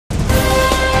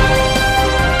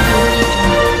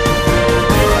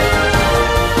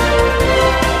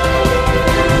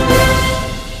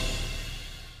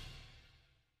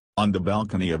On the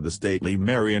balcony of the stately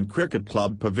Merion Cricket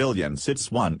Club pavilion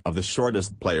sits one of the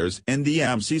shortest players in the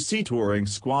MCC touring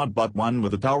squad, but one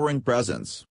with a towering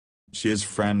presence. She is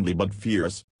friendly but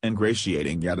fierce,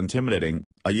 ingratiating yet intimidating,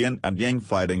 a yin and yang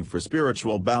fighting for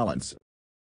spiritual balance.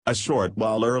 A short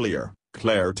while earlier,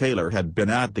 Claire Taylor had been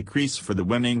at the crease for the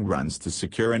winning runs to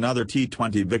secure another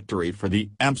T20 victory for the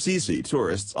MCC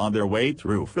tourists on their way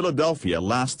through Philadelphia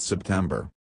last September.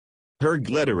 Her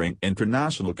glittering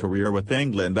international career with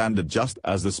England ended just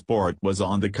as the sport was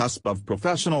on the cusp of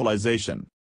professionalisation.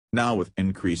 Now, with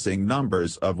increasing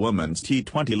numbers of women's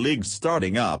T20 leagues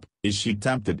starting up, is she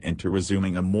tempted into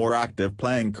resuming a more active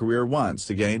playing career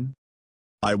once again?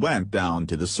 "I went down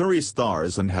to the Surrey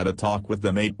Stars and had a talk with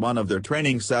them at one of their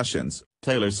training sessions,"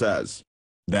 Taylor says.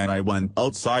 "Then I went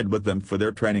outside with them for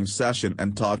their training session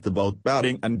and talked about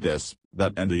batting and this,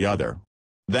 that and the other.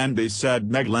 Then they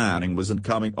said Meg Lanning wasn't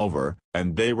coming over,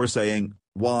 and they were saying,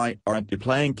 'Why aren't you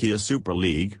playing Kia Super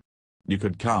League? You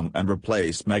could come and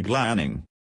replace Meg Lanning.'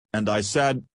 And I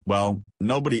said, 'Well,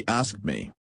 nobody asked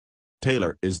me.'"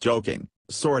 Taylor is joking,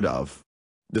 sort of.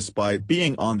 Despite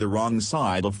being on the wrong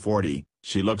side of 40,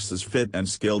 she looks as fit and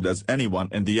skilled as anyone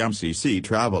in the MCC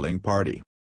traveling party.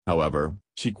 However,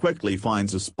 she quickly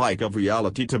finds a spike of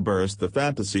reality to burst the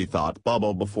fantasy thought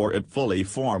bubble before it fully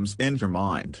forms in her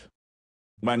mind.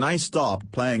 "When I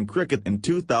stopped playing cricket in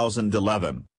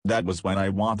 2011, that was when I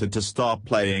wanted to stop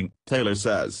playing," Taylor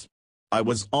says. "I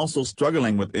was also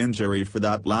struggling with injury for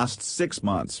that last 6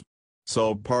 months.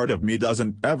 So part of me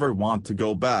doesn't ever want to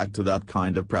go back to that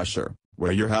kind of pressure,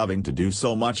 where you're having to do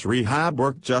so much rehab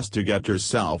work just to get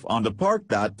yourself on the park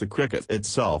that the cricket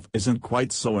itself isn't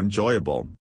quite so enjoyable."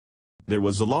 There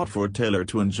was a lot for Taylor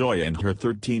to enjoy in her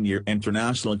 13-year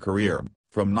international career,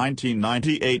 from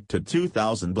 1998 to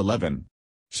 2011.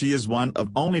 She is one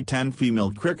of only 10 female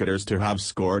cricketers to have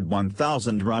scored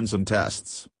 1,000 runs in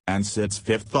tests, and sits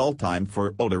 5th all-time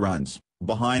for ODI runs,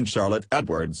 behind Charlotte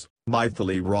Edwards,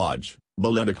 Mithili Raj,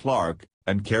 Belinda Clark,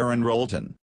 and Karen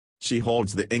Rolton. She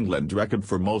holds the England record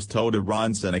for most ODI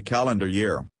runs in a calendar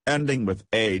year, ending with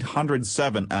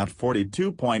 807 at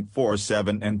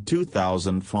 42.47 in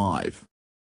 2005.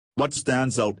 What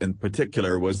stands out in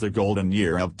particular was the golden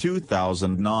year of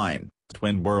 2009,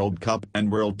 Twin World Cup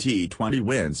and World T20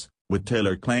 wins, with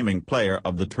Taylor claiming Player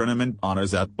of the Tournament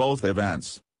honours at both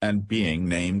events, and being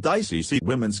named ICC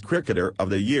Women's Cricketer of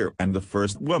the Year and the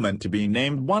first woman to be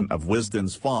named one of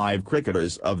Wisden's 5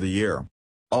 Cricketers of the Year.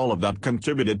 All of that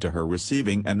contributed to her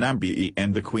receiving an MBE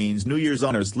in the Queen's New Year's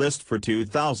Honours list for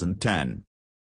 2010.